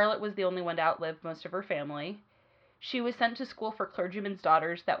 Charlotte was the only one to outlive most of her family. She was sent to school for clergymen's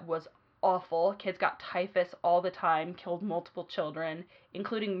daughters. That was awful. Kids got typhus all the time, killed multiple children,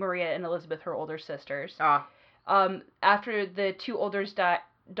 including Maria and Elizabeth, her older sisters. After the 2 older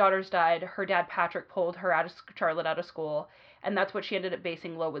daughters died, her dad Patrick pulled Charlotte out of school, and that's what she ended up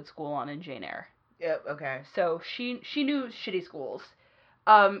basing Lowood School on in Jane Eyre. Yep, okay. So she knew shitty schools.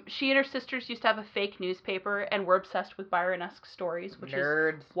 She and her sisters used to have a fake newspaper and were obsessed with Byron-esque stories, which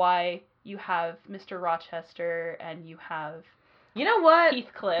Nerds. is why you have Mr. Rochester and you have You know what?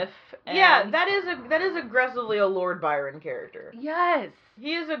 Heathcliff. And Yeah, that is aggressively a Lord Byron character. Yes.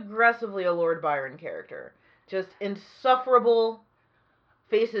 He is aggressively a Lord Byron character. Just insufferable,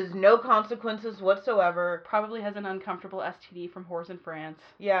 faces no consequences whatsoever. Probably has an uncomfortable STD from whores in France.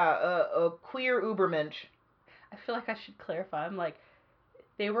 Yeah, a queer ubermensch. I feel like I should clarify. I'm like,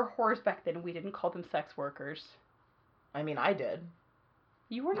 they were whores back then. We didn't call them sex workers. I mean, I did.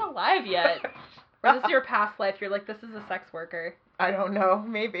 You weren't alive yet. Or this is your past life. You're like, this is a sex worker. I don't know.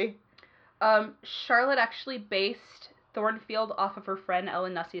 Maybe. Charlotte actually based Thornfield off of her friend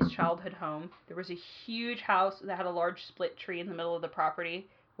Ellen Nussey's childhood home. There was a huge house that had a large split tree in the middle of the property,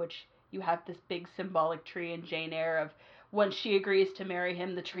 which you have this big symbolic tree in Jane Eyre of when she agrees to marry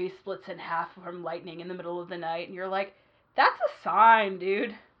him, the tree splits in half from lightning in the middle of the night, and you're like, that's a sign,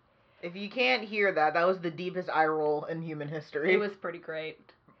 dude. If you can't hear that, that was the deepest eye roll in human history. It was pretty great.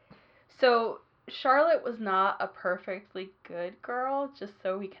 So, Charlotte was not a perfectly good girl, just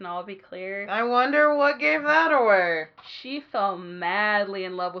so we can all be clear. I wonder what gave that away. She fell madly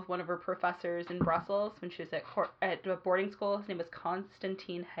in love with one of her professors in Brussels when she was at a boarding school. His name was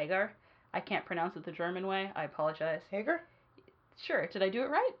Konstantin Hager. I can't pronounce it the German way. I apologize. Hager? Sure. Did I do it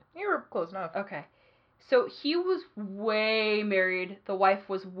right? You were close enough. Okay. So he was way married. The wife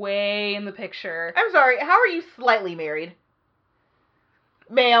was way in the picture. I'm sorry, how are you slightly married?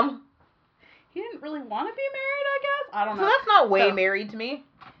 Ma'am. He didn't really want to be married, I guess? I don't know. So that's not way married to me.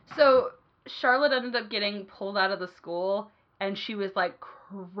 So Charlotte ended up getting pulled out of the school, and she was like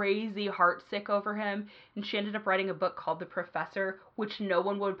crazy heartsick over him, and she ended up writing a book called The Professor, which no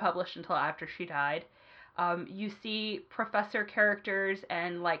one would publish until after she died. You see professor characters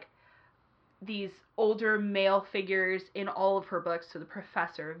and like these older male figures in all of her books. So The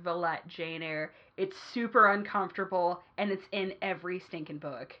Professor, Villette, Jane Eyre. It's super uncomfortable, and it's in every stinking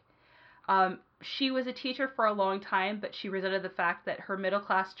book. She was a teacher for a long time, but she resented the fact that her middle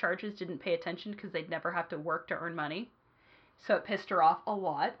class charges didn't pay attention because they'd never have to work to earn money. So it pissed her off a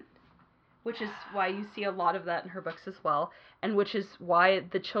lot, which is why you see a lot of that in her books as well, and which is why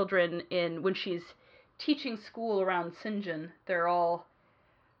the children when she's teaching school around St. John, they're all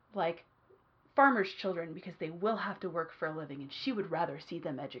like farmers' children because they will have to work for a living, and she would rather see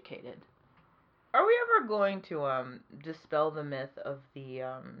them educated. Are we ever going to dispel the myth of the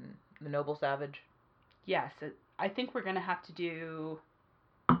noble savage? Yes, I think we're gonna have to do.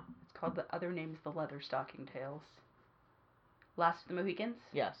 It's called The Other Name's the Leatherstocking Tales. Last of the Mohicans?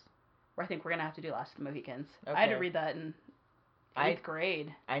 Yes. Or I think we're gonna have to do Last of the Mohicans. Okay. I had to read that in 8th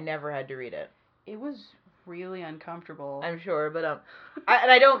grade. I never had to read it. It was really uncomfortable. I'm sure, but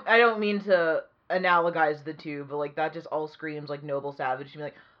I don't mean to analogize the two, but like that just all screams like noble savage to me.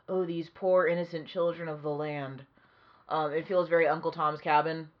 Like, oh, these poor innocent children of the land. It feels very Uncle Tom's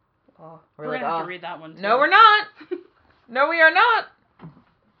Cabin. Oh, We're we're like, gonna have to read that one too. No, we're not. No, we are not.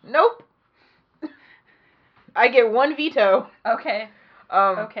 Nope. I get one veto. Okay.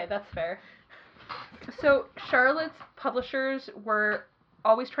 Okay, that's fair. So Charlotte's publishers were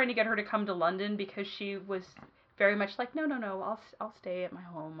always trying to get her to come to London because she was very much like, no, I'll stay at my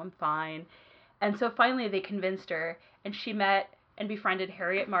home. I'm fine. And so finally they convinced her, and she met and befriended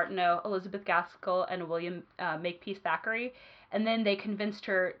Harriet Martineau, Elizabeth Gaskell, and William Makepeace Thackeray. And then they convinced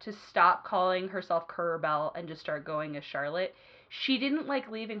her to stop calling herself Currer Bell and just start going as Charlotte. She didn't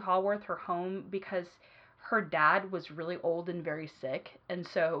like leaving Haworth, her home, because her dad was really old and very sick, and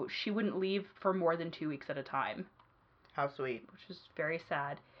so she wouldn't leave for more than 2 weeks at a time. How sweet. Which is very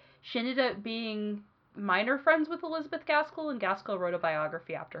sad. She ended up being minor friends with Elizabeth Gaskell, and Gaskell wrote a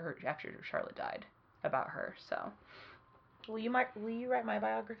biography after Charlotte died about her. So, will you write my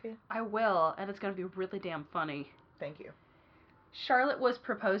biography? I will, and it's going to be really damn funny. Thank you. Charlotte was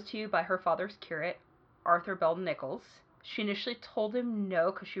proposed to by her father's curate, Arthur Belden Nichols. She initially told him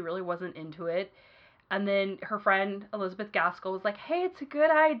no because she really wasn't into it. And then her friend Elizabeth Gaskell was like, hey, it's a good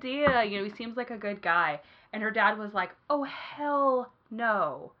idea. You know, he seems like a good guy. And her dad was like, oh, hell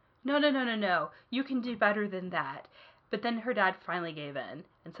no. No. You can do better than that. But then her dad finally gave in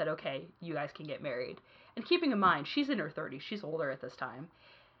and said, okay, you guys can get married. And keeping in mind, she's in her 30s. She's older at this time.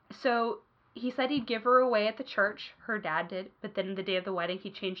 So he said he'd give her away at the church. Her dad did. But then the day of the wedding, he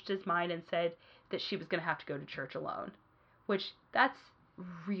changed his mind and said that she was going to have to go to church alone. Which, that's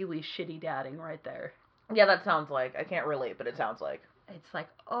really shitty dadding right there. Yeah, that sounds like. I can't relate, but it sounds like. It's like,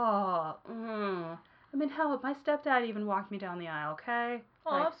 I mean, hell, my stepdad even walked me down the aisle, okay?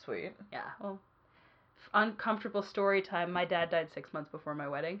 Oh, like, that's sweet. Yeah, well, uncomfortable story time. My dad died 6 months before my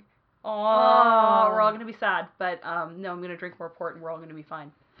wedding. We're all going to be sad. But, no, I'm going to drink more port and we're all going to be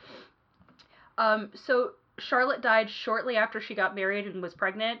fine. So Charlotte died shortly after she got married and was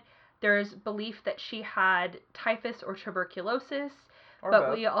pregnant. There's belief that she had typhus or tuberculosis. But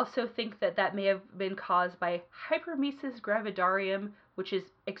both. We also think that may have been caused by hyperemesis gravidarum, which is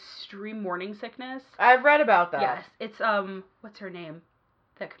extreme morning sickness. I've read about that. Yes, it's what's her name?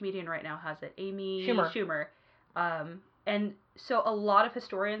 That comedian right now has it, Amy Schumer. And so a lot of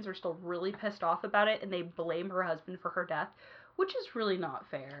historians are still really pissed off about it, and they blame her husband for her death, which is really not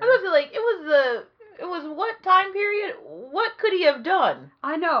fair. I was like, it was what time period? What could he have done?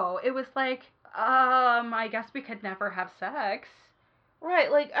 I know. It was like, I guess we could never have sex.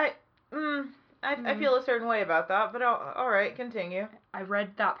 Right, like, I feel a certain way about that, but alright, continue. I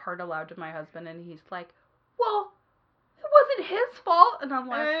read that part aloud to my husband, and he's like, well, it wasn't his fault, and I'm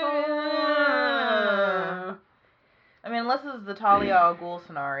like, I mean, unless this is the Talia al Ghul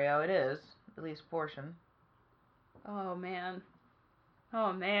scenario, it is, at least portion. Oh, man.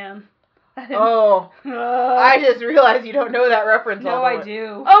 I just realized you don't know that reference. No, I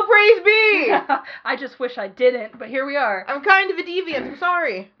do. Oh, praise be! I just wish I didn't, but here we are. I'm kind of a deviant, I'm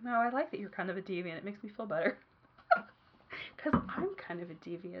sorry. No, I like that you're kind of a deviant. It makes me feel better. Because I'm kind of a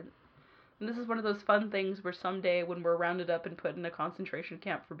deviant. And this is one of those fun things where someday when we're rounded up and put in a concentration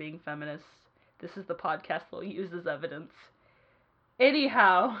camp for being feminists, this is the podcast we'll use as evidence.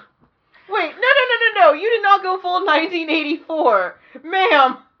 Anyhow. Wait, no. You did not go full 1984.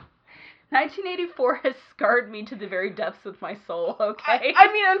 Ma'am. 1984 has scarred me to the very depths of my soul, okay?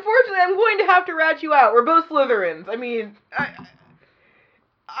 I mean, unfortunately, I'm going to have to rat you out. We're both Slytherins. I mean,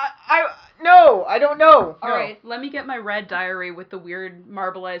 no, I don't know. Alright, let me get my red diary with the weird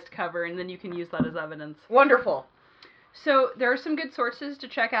marbleized cover, and then you can use that as evidence. Wonderful. So, there are some good sources to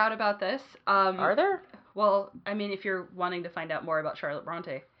check out about this. Are there? Well, I mean, if you're wanting to find out more about Charlotte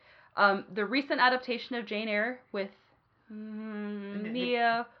Bronte. The recent adaptation of Jane Eyre with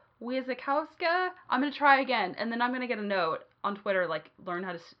Mia Wasikowska. I'm going to try again, and then I'm going to get a note on Twitter, like, learn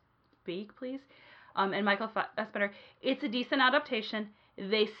how to speak, please. And Michael Fassbender. It's a decent adaptation.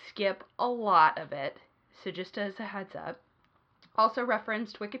 They skip a lot of it, so just as a heads up. Also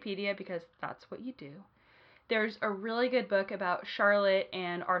referenced Wikipedia, because that's what you do. There's a really good book about Charlotte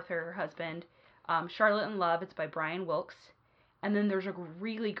and Arthur, her husband, Charlotte in Love. It's by Brian Wilkes. And then there's a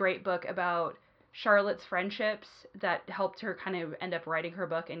really great book about Charlotte's friendships that helped her kind of end up writing her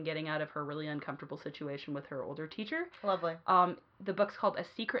book and getting out of her really uncomfortable situation with her older teacher. Lovely. The book's called A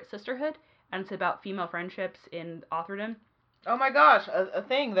Secret Sisterhood, and it's about female friendships in authordom. Oh my gosh, a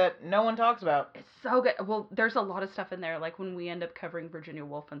thing that no one talks about. It's so good. Well, there's a lot of stuff in there, like when we end up covering Virginia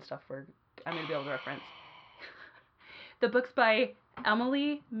Woolf and stuff, where I'm going to be able to reference. The book's by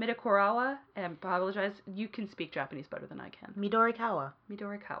Emily Midokurawa, and I apologize, you can speak Japanese better than I can.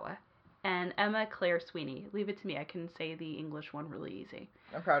 Midorikawa. And Emma Claire Sweeney. Leave it to me, I can say the English one really easy.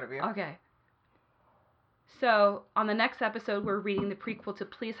 I'm proud of you. Okay. So, on the next episode, we're reading the prequel to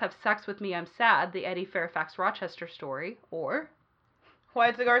Please Have Sex With Me, I'm Sad, the Eddie Fairfax Rochester story, or... Why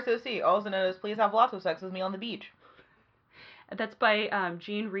it's Cigar So See, also known as Please Have Lots of Sex With Me on the Beach. That's by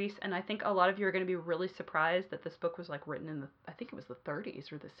Jean Reese, and I think a lot of you are going to be really surprised that this book was, like, written in I think it was the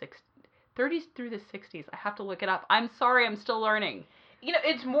 30s or the 30s through the 60s. I have to look it up. I'm sorry, I'm still learning. You know,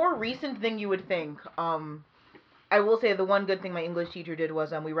 it's more recent than you would think. I will say the one good thing my English teacher did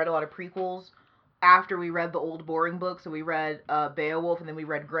was we read a lot of prequels after we read the old boring books. So we read Beowulf, and then we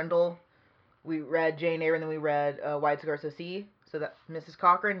read Grendel. We read Jane Eyre, and then we read Wide Cigars of the Sea. So that, Mrs.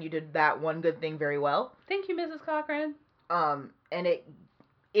 Cochran, you did that one good thing very well. Thank you, Mrs. Cochran. And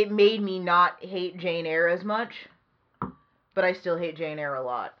it made me not hate Jane Eyre as much, but I still hate Jane Eyre a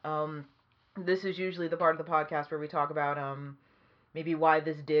lot. This is usually the part of the podcast where we talk about maybe why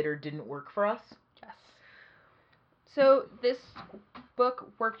this did or didn't work for us. Yes. So this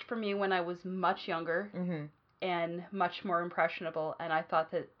book worked for me when I was much younger and much more impressionable, and I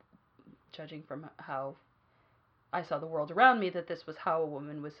thought that, judging from how I saw the world around me, that this was how a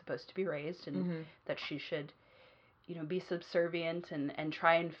woman was supposed to be raised, and that she should, you know, be subservient and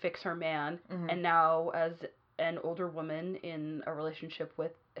try and fix her man. And now, as an older woman in a relationship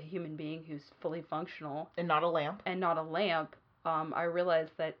with a human being who's fully functional and not a lamp, I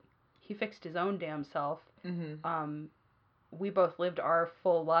realized that he fixed his own damn self. We both lived our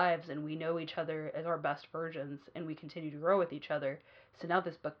full lives, and we know each other as our best versions, and we continue to grow with each other. So now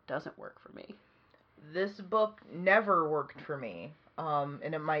this book doesn't work for me. This book never worked for me.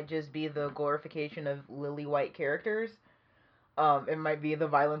 And it might just be the glorification of lily white characters. It might be the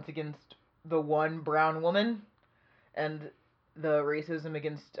violence against the one brown woman and the racism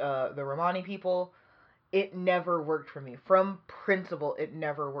against the Romani people. It never worked for me. From principle, it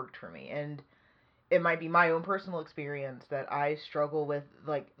never worked for me. And it might be my own personal experience that I struggle with,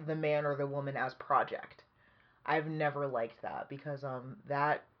 like, the man or the woman as project. I've never liked that because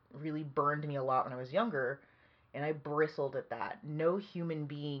that really burned me a lot when I was younger, and I bristled at that. No human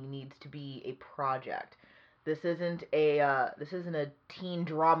being needs to be a project. This isn't a teen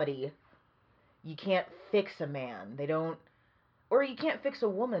dramedy. You can't fix a man. Or you can't fix a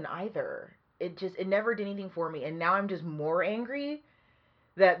woman either. It never did anything for me, and now I'm just more angry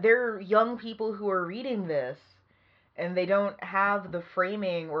that there are young people who are reading this, and they don't have the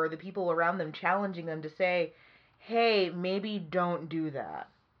framing or the people around them challenging them to say, hey, maybe don't do that.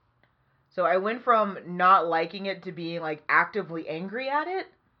 So I went from not liking it to being, like, actively angry at it.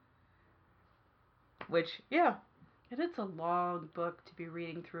 Which, yeah. And it's a long book to be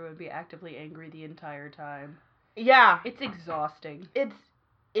reading through and be actively angry the entire time. Yeah. It's exhausting.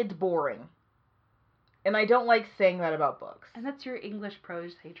 It's boring. And I don't like saying that about books. And that's your English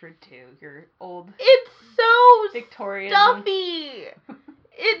prose hatred, too. Your old... It's so Victorian... stuffy!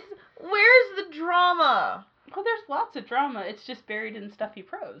 Where's the drama? Well, there's lots of drama. It's just buried in stuffy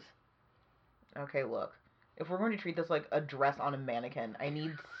prose. Okay, look. If we're going to treat this like a dress on a mannequin, I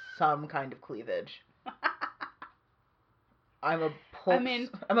need some kind of cleavage. I'm a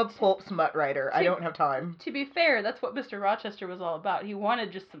pulp smut writer. I don't have time. To be fair, that's what Mr. Rochester was all about. He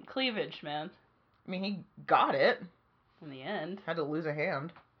wanted just some cleavage, man. I mean, he got it. In the end. Had to lose a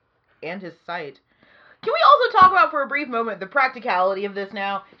hand. And his sight. Can we also talk about, for a brief moment, the practicality of this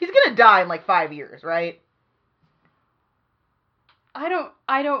now? He's gonna die in, like, 5 years, right?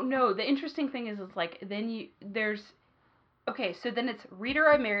 I don't know. The interesting thing is like, then okay, so then it's reader,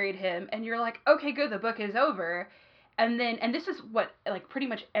 I married him, and you're like, okay, good, the book is over. And this is what, like, pretty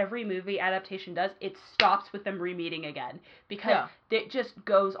much every movie adaptation does. It stops with them re-meeting again. Because it just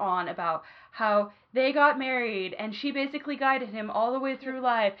goes on about how they got married, and she basically guided him all the way through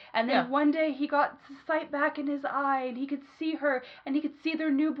life. And then one day he got sight back in his eye, and he could see her, and he could see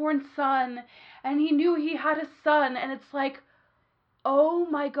their newborn son. And he knew he had a son, and it's like, oh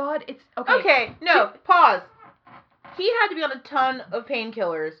my god, it's... Okay, no, pause. He had to be on a ton of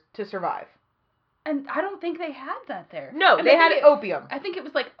painkillers to survive. And I don't think they had that there. No, they had opium. I think it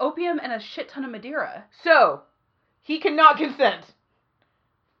was like opium and a shit ton of Madeira. So, he cannot consent.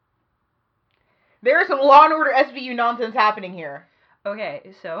 There is some Law & Order SVU nonsense happening here.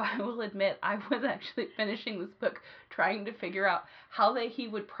 Okay, so I will admit, I was actually finishing this book trying to figure out how he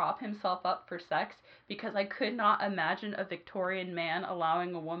would prop himself up for sex, because I could not imagine a Victorian man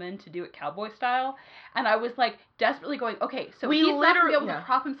allowing a woman to do it cowboy style. And I was like desperately going, okay, so he's not going to be able to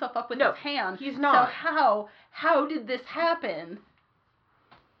prop himself up with his hand. He's not. So how did this happen?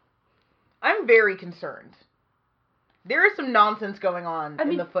 I'm very concerned. There is some nonsense going on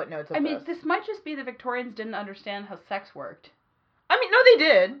in the footnotes of this. I mean, this might just be the Victorians didn't understand how sex worked. I mean, no, they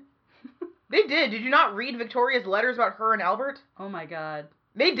did. They did. Did you not read Victoria's letters about her and Albert? Oh my god.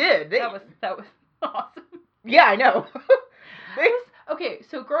 They did. That was awesome. Yeah, I know. Okay,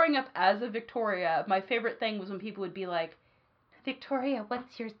 so growing up as a Victoria, my favorite thing was when people would be like, Victoria,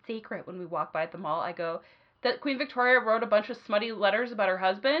 what's your secret? When we walk by at the mall, I go, that Queen Victoria wrote a bunch of smutty letters about her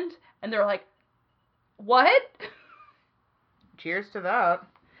husband, and they're like, what? Cheers to that.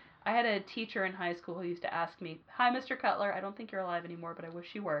 I had a teacher in high school who used to ask me, "Hi, Mr. Cutler. I don't think you're alive anymore, but I wish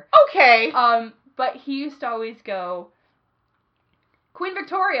you were." Okay. But he used to always go, "Queen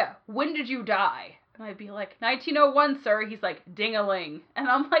Victoria, when did you die?" And I'd be like, 1901, sir. He's like, ding-a-ling. And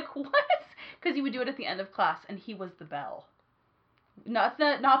I'm like, what? Because he would do it at the end of class, and he was the bell. Not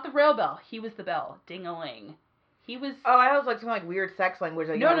the rail bell. He was the bell. Ding-a-ling. He was... Oh, I was like some like weird sex language.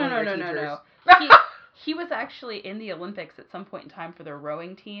 Like No. He was actually in the Olympics at some point in time for their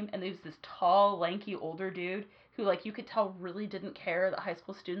rowing team, and there was this tall, lanky, older dude who, like, you could tell really didn't care that high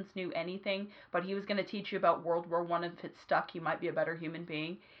school students knew anything, but he was going to teach you about World War I, and if it stuck, you might be a better human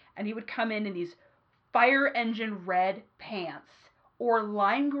being. And he would come in these fire engine red pants, or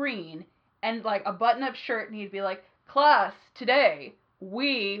lime green, and, like, a button-up shirt, and he'd be like, "Class, today,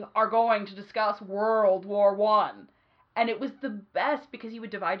 we are going to discuss World War I." And it was the best because he would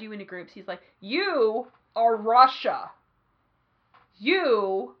divide you into groups. He's like, "You are Russia.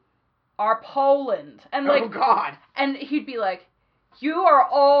 You are Poland." And like, oh God. And he'd be like, "You are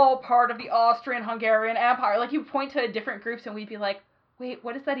all part of the Austrian-Hungarian Empire." Like, he would point to different groups, and we'd be like, "Wait,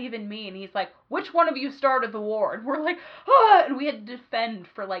 what does that even mean?" And he's like, "Which one of you started the war?" And we're like, "Ah!" And we had to defend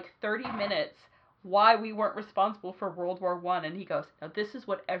for like 30 minutes why we weren't responsible for World War I. And he goes, "Now this is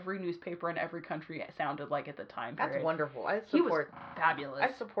what every newspaper in every country sounded like at the time period." That's wonderful. He was fabulous.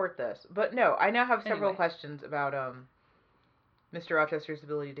 I support this. But no, I now have several Anyway. questions about Mr. Rochester's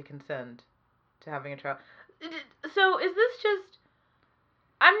ability to consent to having a child. So is this just...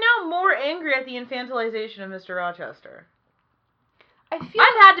 I'm now more angry at the infantilization of Mr. Rochester. I've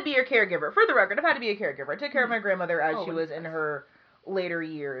had to be a caregiver. For the record, I've had to be a caregiver. I took care of my grandmother as she was in her later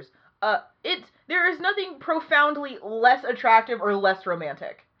years. There is nothing profoundly less attractive or less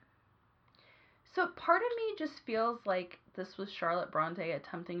romantic. So part of me just feels like this was Charlotte Bronte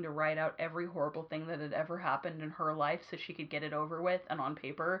attempting to write out every horrible thing that had ever happened in her life so she could get it over with and on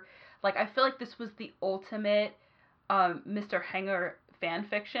paper. Like, I feel like this was the ultimate Mr. Hanger fan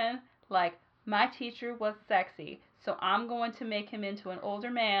fiction. Like, my teacher was sexy, so I'm going to make him into an older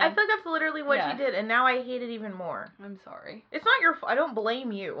man. I feel like that's literally what she did, and now I hate it even more. I'm sorry. It's not your fault. I don't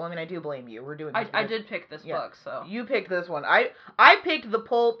blame you. Well, I mean, I do blame you. We're doing this. I did pick this book, so. You picked this one. I picked the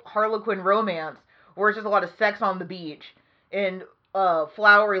pulp Harlequin romance, where it's just a lot of sex on the beach and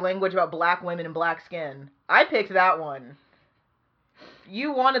flowery language about black women and black skin. I picked that one.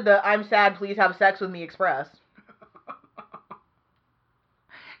 You wanted the "I'm sad, please have sex with me" express.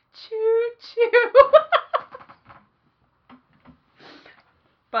 Choo choo.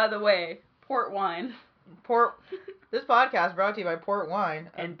 By the way, port wine. This podcast brought to you by Port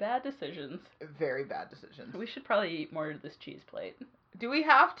Wine. And bad decisions. Very bad decisions. We should probably eat more of this cheese plate. Do we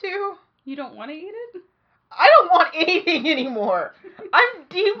have to? You don't want to eat it? I don't want anything anymore. I'm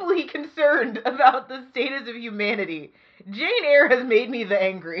deeply concerned about the status of humanity. Jane Eyre has made me the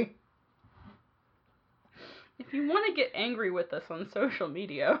angry. If you want to get angry with us on social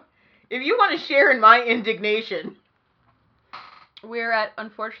media. If you want to share in my indignation. We're at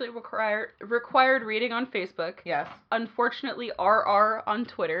Unfortunately Required Reading on Facebook. Yes. Unfortunately RR on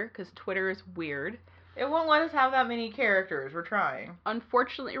Twitter, because Twitter is weird. It won't let us have that many characters. We're trying.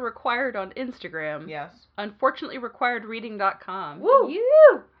 Unfortunately Required on Instagram. Yes. UnfortunatelyRequiredReading.com. Woo!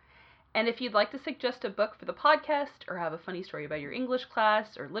 You! And if you'd like to suggest a book for the podcast, or have a funny story about your English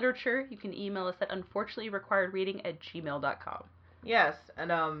class, or literature, you can email us at unfortunatelyrequiredreading@gmail.com. Yes,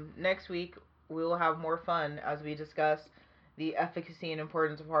 and next week we will have more fun as we discuss the efficacy and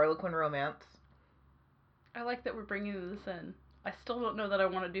importance of Harlequin romance. I like that we're bringing this in. I still don't know that I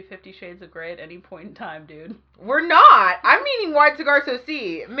want to do 50 Shades of Grey at any point in time, dude. We're not! I'm meaning White Cigar So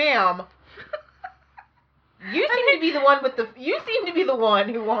See, ma'am. You seem to be the one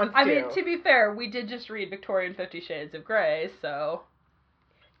who wants to. I mean, to be fair, we did just read Victorian 50 Shades of Grey, so...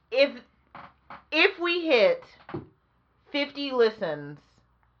 If we hit 50 listens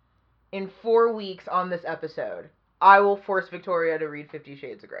in 4 weeks on this episode, I will force Victoria to read 50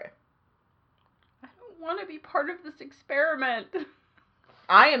 Shades of Grey. I don't want to be part of this experiment.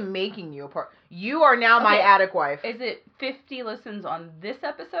 I am making you a part. You are now my attic wife. Is it 50 listens on this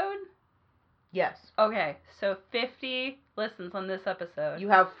episode? Yes. Okay, so 50 listens on this episode. You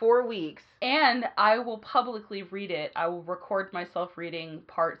have 4 weeks. And I will publicly read it. I will record myself reading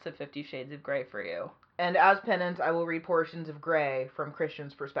parts of 50 Shades of Grey for you. And as penance, I will read portions of Grey from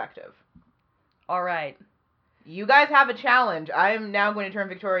Christian's perspective. All right. You guys have a challenge. I am now going to turn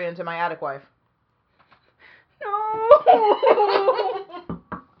Victoria into my attic wife. No!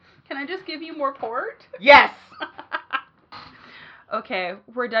 Can I just give you more port? Yes! Okay,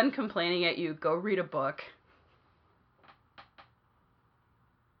 we're done complaining at you. Go read a book.